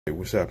Hey,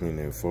 what's happening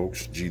there,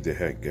 folks? G the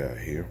Heck Guy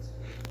here,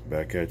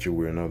 back at you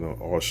with another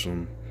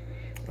awesome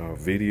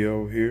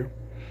video here.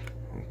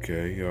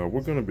 Okay,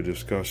 we're going to be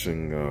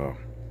discussing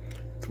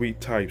 3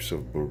 types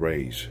of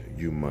berets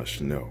you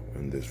must know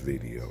in this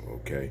video,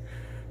 okay,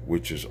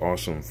 which is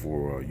awesome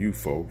for you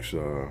folks,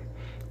 you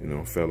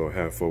know, fellow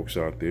hat folks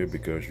out there,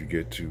 because you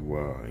get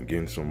to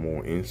gain some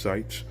more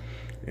insights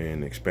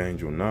and expand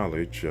your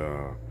knowledge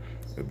a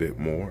bit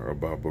more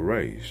about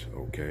berets,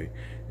 okay.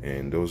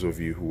 And those of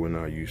you who are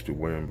not used to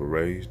wearing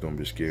berets, don't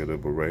be scared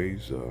of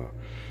berets.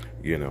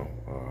 You know,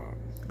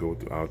 go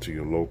out to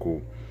your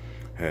local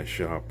hat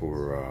shop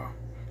or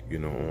you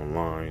know,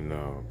 online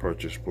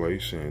purchase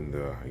place and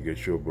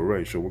get your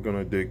beret. So we're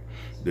gonna dig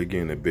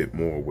in a bit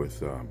more with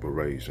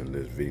berets in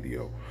this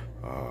video.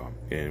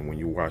 And when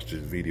you watch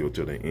this video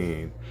to the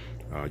end,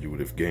 you would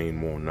have gained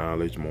more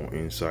knowledge, more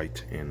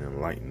insight, and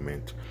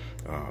enlightenment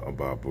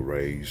about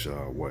berets,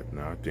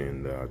 whatnot,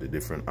 and the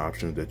different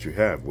options that you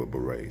have with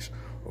berets.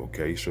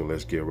 Okay, so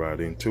let's get right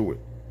into it.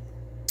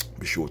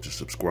 Be sure to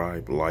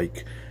subscribe,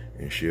 like,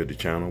 and share the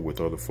channel with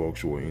other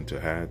folks who are into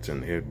hats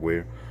and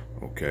headwear.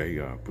 Okay,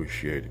 I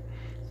appreciate it.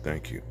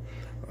 Thank you.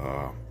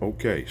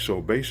 Okay,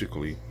 so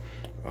basically,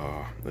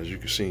 as you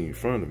can see in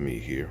front of me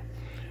here,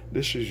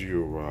 this is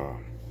your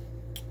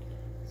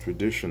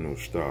traditional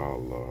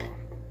style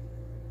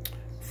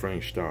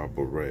French style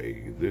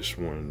beret. This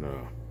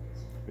one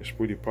is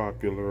pretty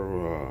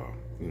popular,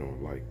 you know,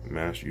 like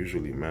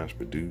usually mass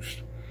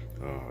produced.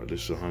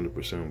 This is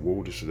 100%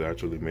 wool. This is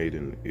actually made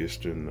in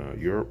Eastern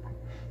Europe.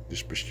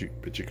 This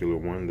particular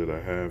one that I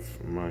have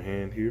in my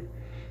hand here,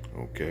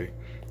 okay.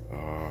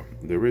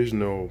 There is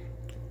no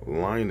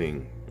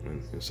lining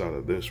inside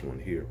of this one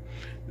here.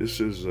 This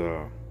is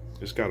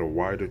it's got a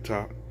wider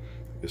top.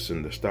 It's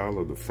in the style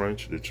of the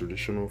French, the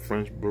traditional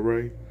French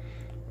beret.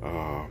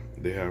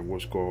 They have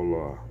what's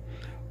called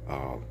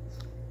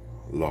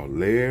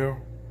Laurier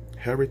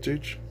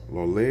heritage.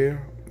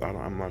 Laurier.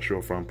 I'm not sure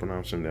if I'm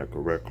pronouncing that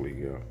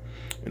correctly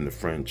in the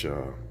French,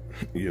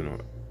 you know,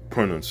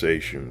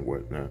 pronunciation,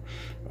 whatnot.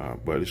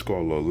 But it's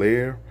called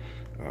Laurier.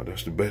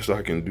 That's the best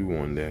I can do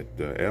on that.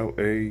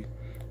 Lahlher.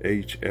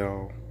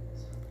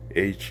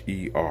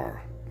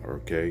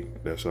 Okay,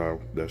 that's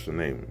the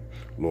name.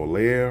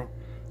 Laurier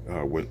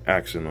with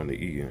accent on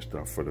the E and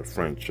stuff for the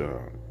French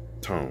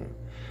tone,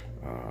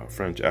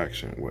 French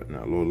accent,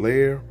 whatnot.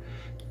 Laurier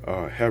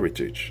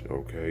heritage.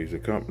 Okay, it's a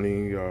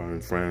company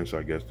in France,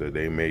 I guess, that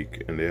they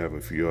make, and they have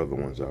a few other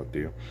ones out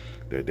there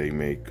that they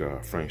make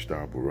French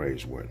style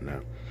berets,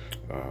 whatnot.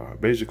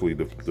 Basically,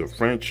 the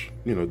French,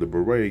 you know, the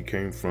beret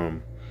came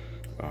from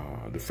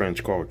the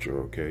French culture.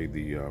 Okay,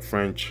 the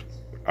French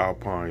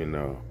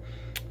Alpine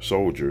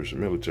soldiers,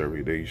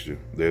 military,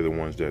 they're the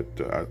ones that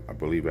I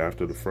believe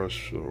after the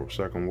First or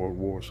Second World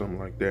War, something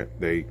like that,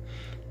 they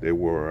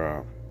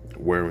were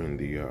wearing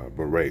the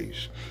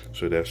berets.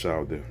 So that's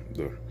how the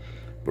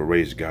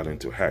berets got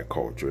into hat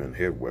culture and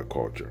headwear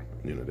culture.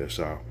 You know, that's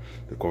how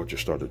the culture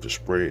started to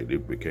spread.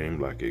 It became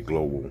like a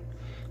global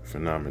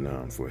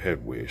phenomenon for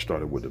headwear. It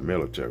started with the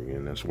military,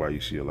 and that's why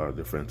you see a lot of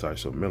different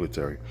types of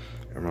military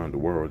around the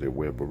world that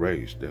wear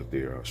berets, that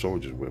their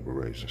soldiers wear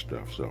berets and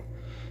stuff. So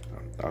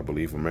I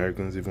believe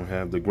Americans even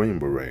have the green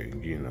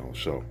beret, you know.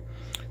 So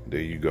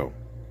there you go,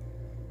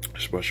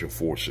 special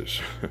forces.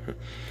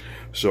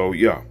 So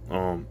yeah,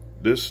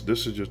 this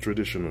is your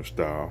traditional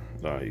style.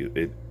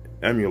 It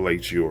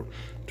emulates your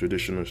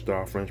traditional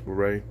style French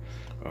beret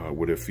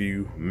with a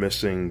few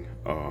missing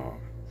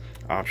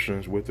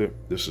options with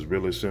it. This is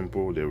really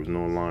simple. There is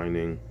no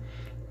lining,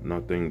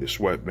 nothing. The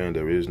sweatband,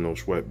 there is no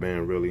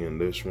sweatband really in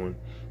this one.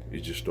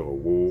 It's just a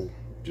wool,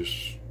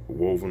 just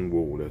woven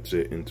wool. That's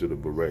it, into the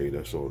beret.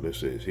 That's all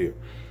this is here.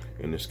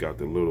 And it's got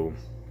the little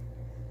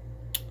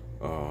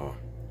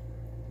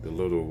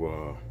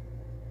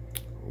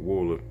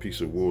wool,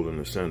 piece of wool in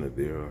the center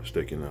there,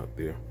 sticking out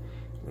there.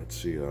 Let's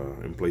see,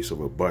 in place of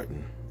a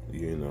button,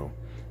 you know,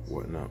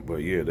 whatnot.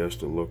 But yeah, that's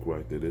the look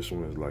right there. This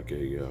one is like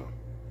a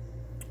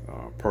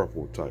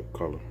purple type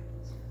color,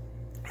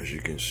 as you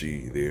can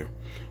see there.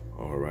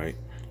 All right,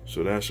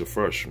 so that's the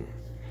first one.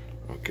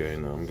 Okay,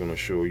 now I'm gonna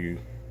show you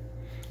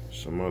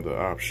some other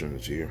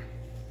options here.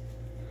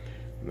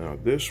 Now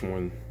this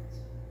one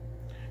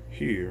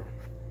here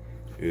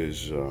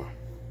is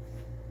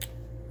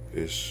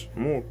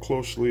more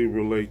closely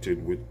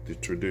related with the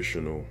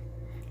traditional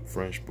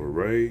French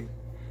beret.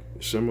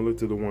 It's similar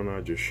to the one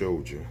I just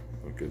showed you.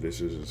 Okay, this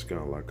is, it's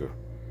kind of like a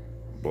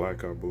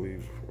black, I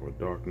believe, or a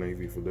dark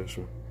navy for this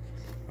one.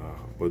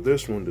 But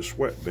this one, the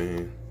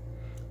sweatband,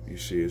 you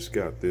see it's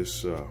got this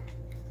sort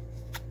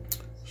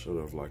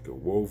of like a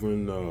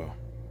woven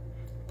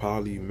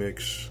poly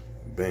mix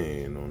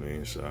band on the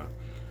inside,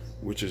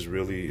 which is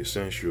really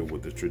essential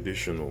with the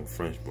traditional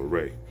French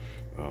beret.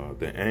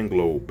 The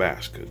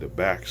Anglo-Basque, the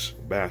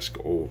Basque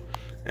or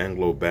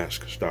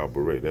Anglo-Basque style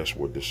beret, that's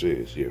what this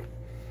is here.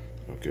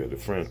 Okay, the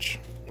French,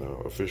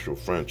 official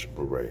French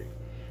beret,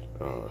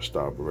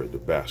 style beret, the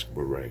Basque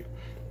beret.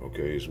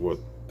 Okay, is what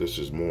this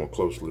is more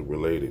closely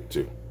related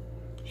to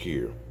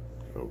here.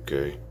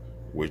 Okay,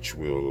 which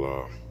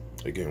will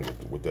again,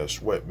 with that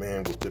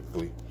sweatband, we'll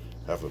typically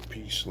have a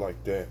piece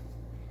like that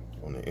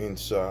on the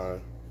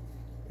inside,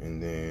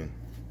 and then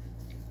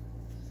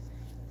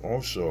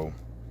also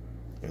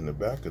in the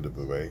back of the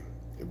beret,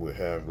 it will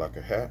have like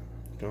a hat,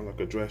 kind of like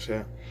a dress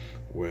hat.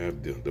 We'll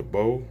have the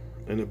bow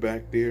in the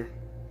back there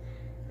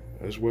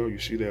as well. You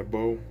see that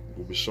bow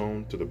will be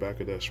sewn to the back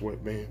of that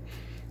sweatband,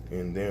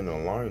 and then a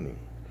lining.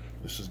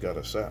 This has got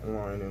a satin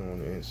lining on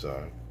the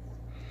inside.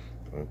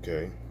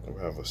 Okay,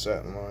 we'll have a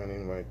satin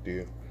lining right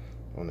there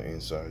on the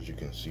inside, as you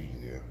can see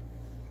there.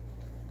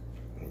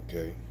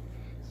 Okay,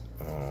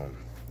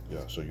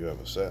 yeah, so you have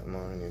a satin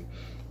lining.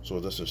 So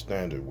this is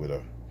standard with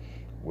an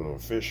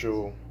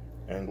official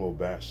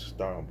Anglo-Basque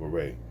style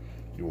beret.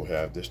 You will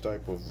have this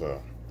type of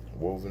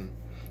woven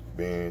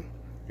band.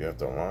 You have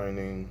the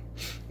lining,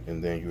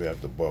 and then you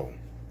have the bow,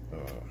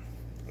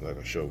 like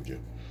I showed you.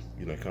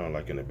 You know, kind of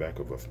like in the back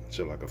of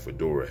say like a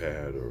fedora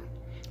hat,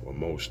 or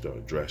most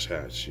dress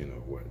hats, you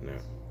know,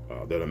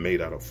 whatnot, that are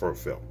made out of fur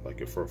felt. Like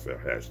your fur felt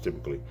hats,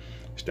 typically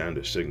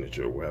standard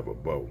signature will have a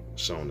bow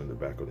sewn in the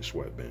back of the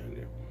sweatband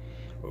there.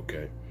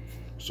 Okay,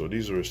 so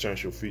these are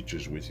essential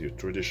features with your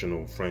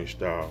traditional French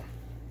style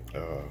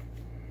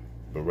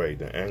beret,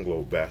 the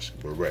Anglo-Basque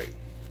beret.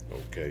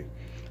 Okay,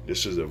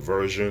 this is a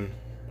version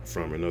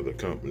from another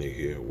company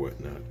here,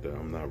 whatnot.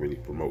 I'm not really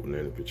promoting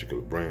any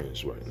particular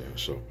brands right now,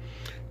 so,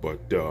 but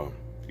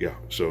yeah,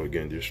 so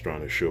again, just trying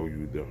to show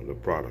you the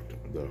product,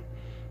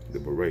 the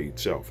beret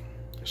itself.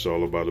 It's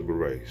all about the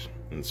berets,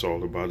 and it's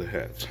all about the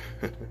hats.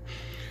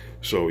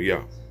 So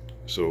yeah,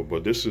 so,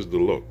 but this is the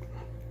look,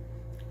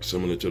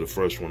 similar to the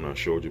first one I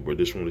showed you, but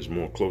this one is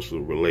more closely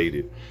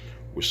related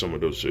with some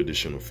of those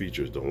additional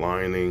features: the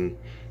lining,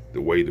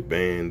 the way the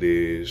band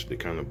is, the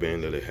kind of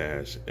band that it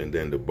has, and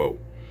then the bow.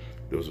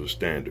 Those are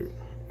standard.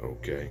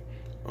 Okay,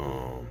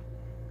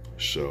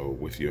 so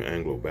with your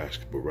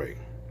Anglo-Basque beret,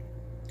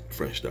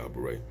 French style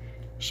beret.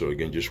 So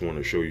again, just want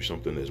to show you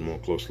something that's more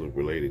closely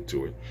related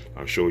to it.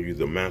 I'll show you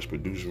the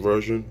mass-produced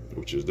version,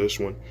 which is this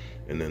one,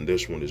 and then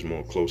this one is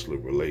more closely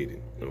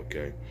related.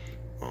 Okay,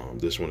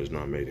 this one is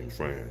not made in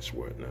France,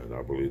 whatnot.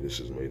 I believe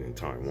this is made in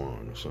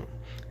Taiwan or something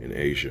in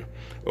Asia.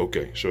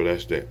 Okay, so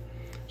that's that.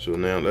 So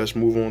now let's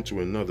move on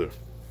to another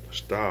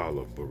style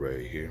of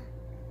beret here.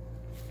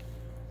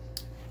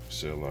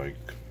 So like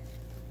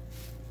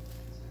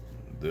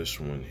this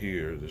one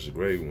here, this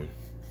gray one.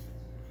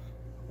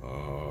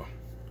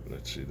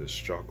 Let's see, this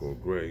charcoal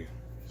gray.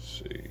 Let's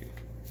see.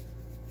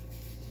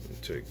 Let me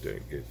take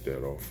that, get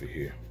that off of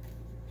here.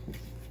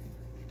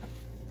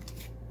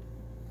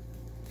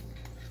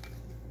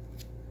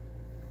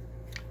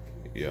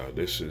 Yeah,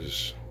 this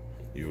is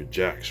your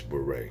Jack's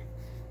beret,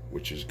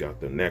 which has got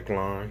the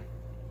neckline,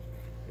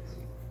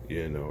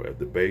 you know, at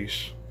the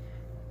base.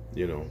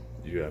 You know,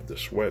 you have the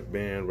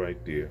sweatband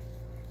right there,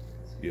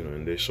 you know,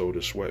 and they sew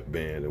the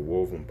sweatband, the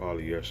woven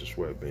polyester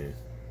sweatband,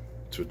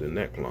 to the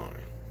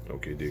neckline.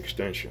 Okay, the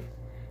extension.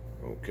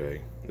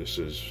 Okay, this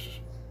is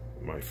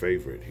my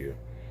favorite here.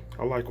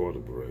 I like all the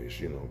berets,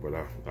 you know, but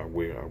I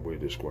wear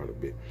this quite a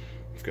bit.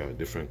 It's got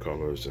different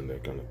colors and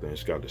that kind of thing.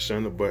 It's got the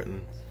center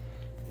button,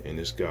 and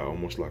it's got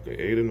almost like an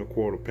 8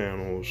 1/4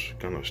 panels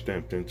kind of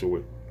stamped into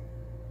it.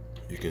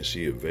 You can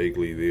see it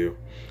vaguely there,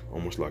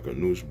 almost like a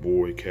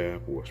newsboy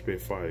cap or a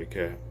Spitfire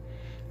cap,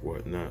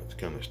 whatnot. It's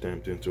kind of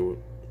stamped into it.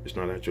 It's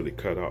not actually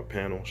cut out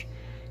panels.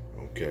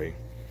 Okay,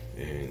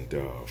 and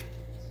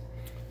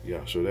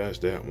yeah, so that's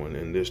that one.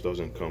 And this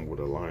doesn't come with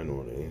a line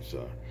on the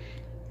inside.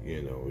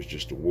 You know, it's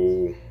just a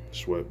wool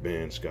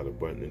sweatband. It's got a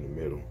button in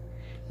the middle,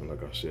 and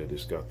like I said,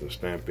 it's got the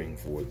stamping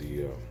for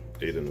the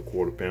 8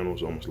 1/4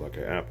 panels, almost like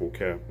an apple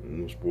cap,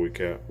 newsboy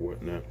cap,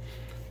 whatnot.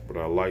 But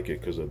I like it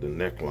because of the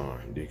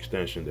neckline, the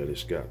extension that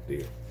it's got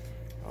there.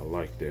 I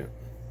like that.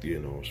 You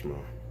know, it's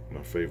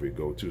my favorite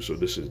go-to. So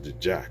this is the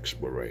Jack's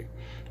beret.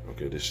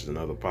 Okay, this is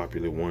another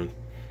popular one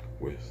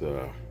with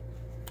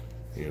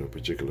you know,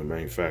 particular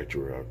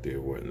manufacturer out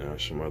there,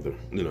 whatnot. Some other,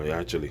 you know,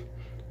 actually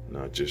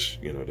not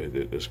just, you know,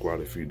 there's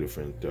quite a few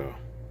different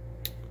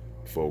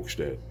folks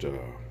that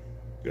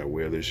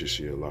wear this. You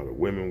see a lot of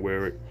women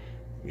wear it.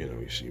 You know,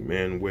 you see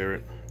men wear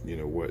it. You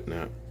know,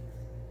 whatnot.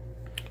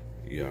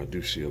 Yeah, I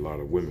do see a lot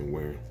of women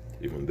wearing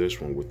even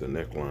this one with the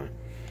neckline,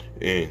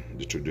 and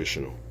the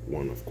traditional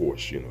one, of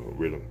course. You know,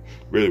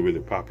 really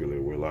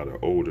popular with a lot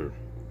of older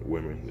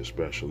women,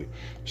 especially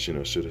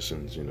senior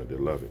citizens. You know, they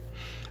love it.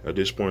 At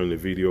this point in the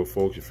video,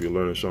 folks, if you're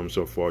learning something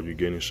so far, you're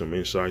getting some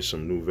insight,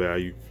 some new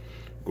value,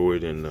 go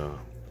ahead and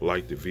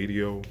like the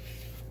video,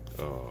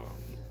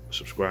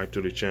 subscribe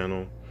to the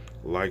channel,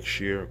 like,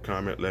 share,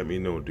 comment. Let me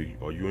know,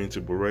 are you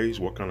into berets?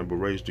 What kind of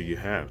berets do you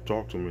have?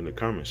 Talk to me in the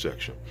comment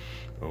section.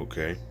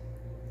 Okay,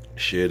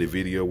 share the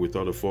video with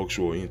other folks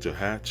who are into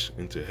hats,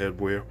 into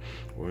headwear,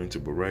 or into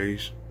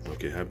berets.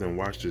 Okay, have them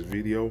watch this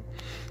video.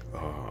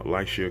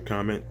 Like, share,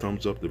 comment,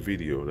 thumbs up the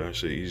video.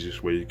 That's the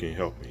easiest way you can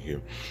help me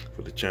here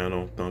for the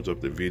channel. Thumbs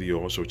up the video.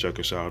 Also check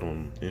us out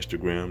on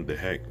Instagram, the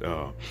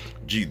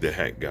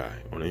Hat Guy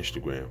on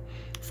Instagram.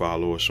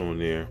 Follow us on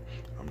there.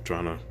 I'm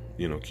trying to,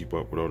 you know, keep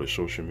up with all the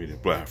social media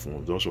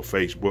platforms. Also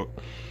Facebook,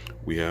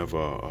 we have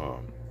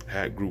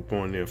hat group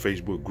on there,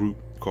 Facebook group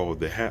called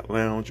The Hat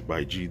Lounge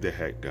by G the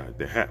Hat Guy.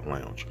 The Hat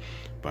Lounge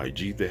by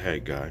G the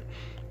Hat Guy.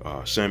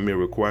 Send me a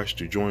request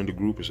to join the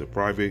group. It's a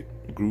private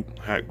group,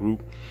 hat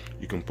group.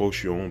 You can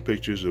post your own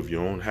pictures of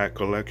your own hat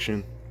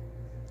collection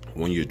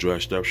when you're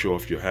dressed up, show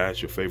off your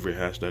hats, your favorite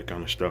hats, that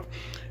kind of stuff.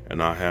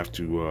 And I have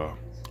to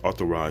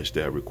authorize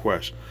that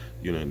request,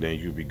 and then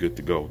you'll be good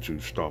to go to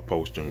start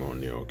posting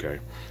on there, okay?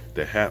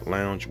 The Hat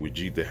Lounge with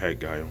G the Hat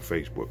Guy on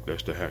Facebook.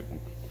 That's the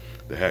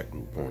hat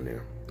group on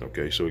there,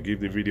 okay? So give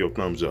the video a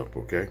thumbs up,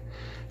 okay?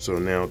 So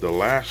now the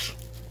last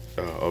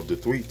of the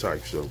 3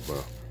 types of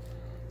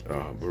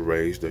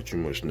berets that you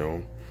must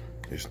know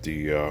is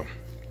the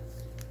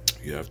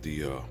you have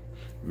the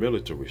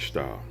military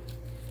style,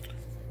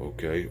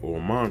 okay,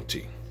 or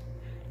Monty.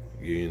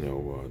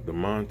 The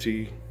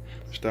Monty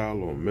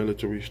style or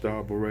military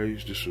style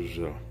berets. This was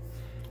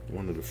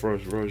one of the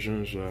first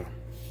versions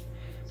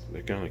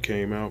that kind of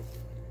came out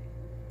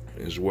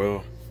as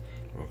well.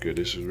 Okay,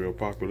 this is real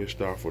popular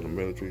style for the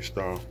military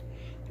style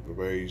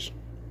berets.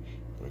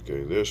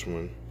 Okay, this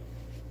one,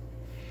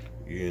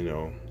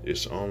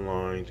 it's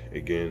online.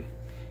 Again,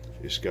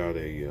 it's got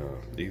a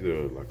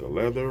either like a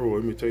leather or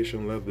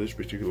imitation leather. This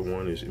particular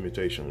one is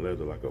imitation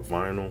leather, like a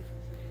vinyl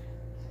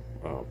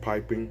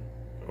piping,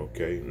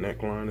 okay,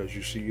 neckline as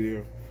you see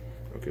there.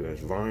 Okay,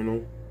 that's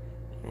vinyl.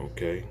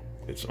 Okay,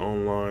 it's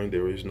online.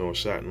 There is no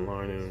satin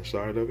lining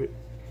inside of it.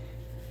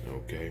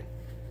 Okay,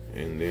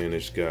 and then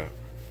it's got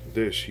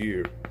this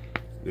here.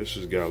 This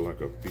has got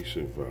like a piece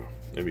of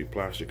maybe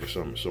plastic or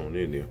something sewn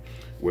in there,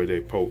 where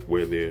they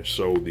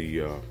sew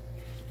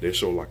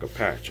like a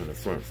patch on the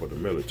front for the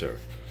military.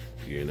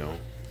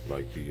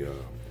 Like the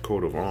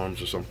coat of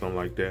arms or something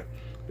like that.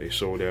 They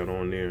sew that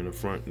on there in the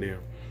front there,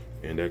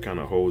 and that kind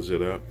of holds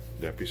it up.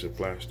 That piece of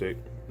plastic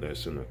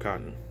that's in a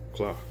cotton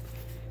cloth,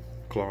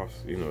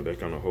 that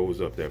kind of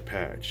holds up that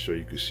patch so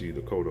you can see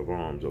the coat of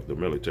arms of the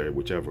military,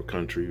 whichever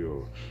country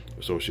or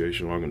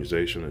association or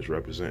organization is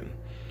representing.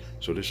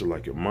 So this is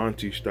like a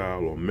Monty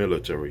style or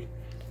military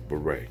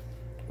beret.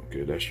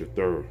 Okay, that's your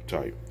 3rd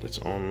type. It's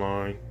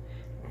online.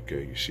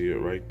 Okay, you see it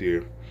right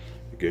there.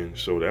 Again,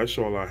 so that's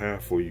all I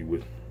have for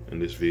you in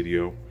this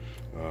video.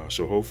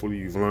 So hopefully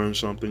you've learned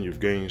something, you've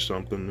gained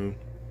something new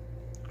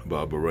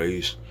about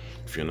berets.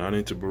 If you're not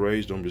into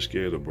berets, don't be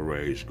scared of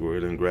berets. Go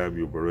ahead and grab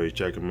your berets,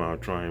 check them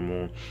out, try them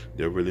on.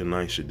 They're a really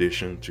nice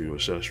addition to your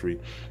accessory,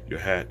 your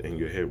hat and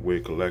your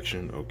headwear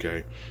collection,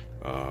 okay?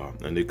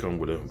 And they come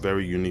with a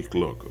very unique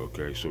look,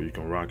 okay? So you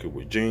can rock it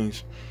with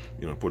jeans,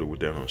 put it with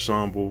that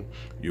ensemble.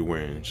 You're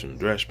wearing some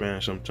dress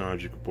pants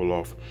sometimes, you can pull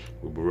off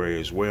with beret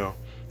as well,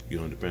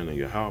 depending on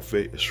your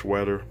outfit, a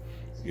sweater,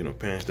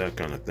 pants, that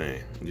kind of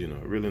thing.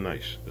 Really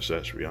nice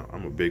accessory.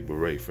 I'm a big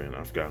beret fan.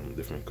 I've got them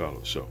different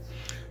colors. So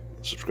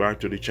subscribe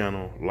to the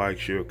channel, like,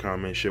 share,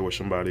 comment, share with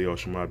somebody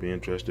else who might be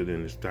interested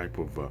in this type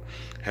of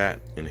hat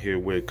and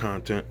hairwear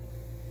content.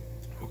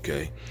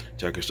 Okay,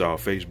 check us out,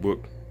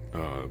 Facebook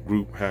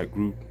hat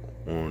group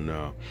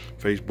on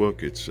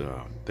Facebook. It's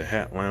the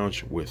Hat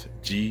Lounge with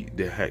G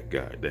the Hat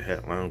Guy. The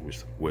Hat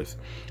Lounge with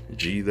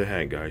G the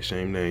Hat Guy,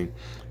 same name.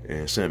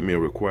 And send me a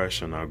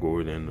request and I'll go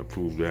ahead and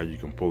approve that. You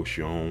can post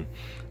your own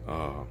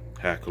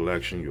hat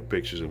collection, your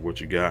pictures of what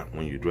you got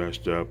when you're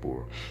dressed up,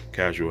 or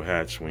casual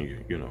hats when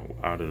you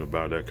out and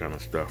about, that kind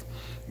of stuff.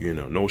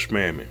 No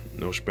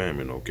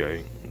spamming,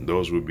 okay?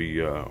 Those would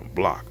be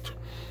blocked.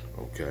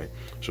 Okay,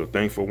 so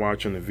thanks for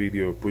watching the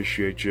video.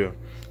 Appreciate you.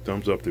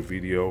 Thumbs up the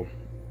video,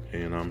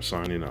 and I'm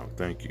signing out.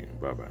 Thank you.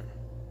 Bye bye.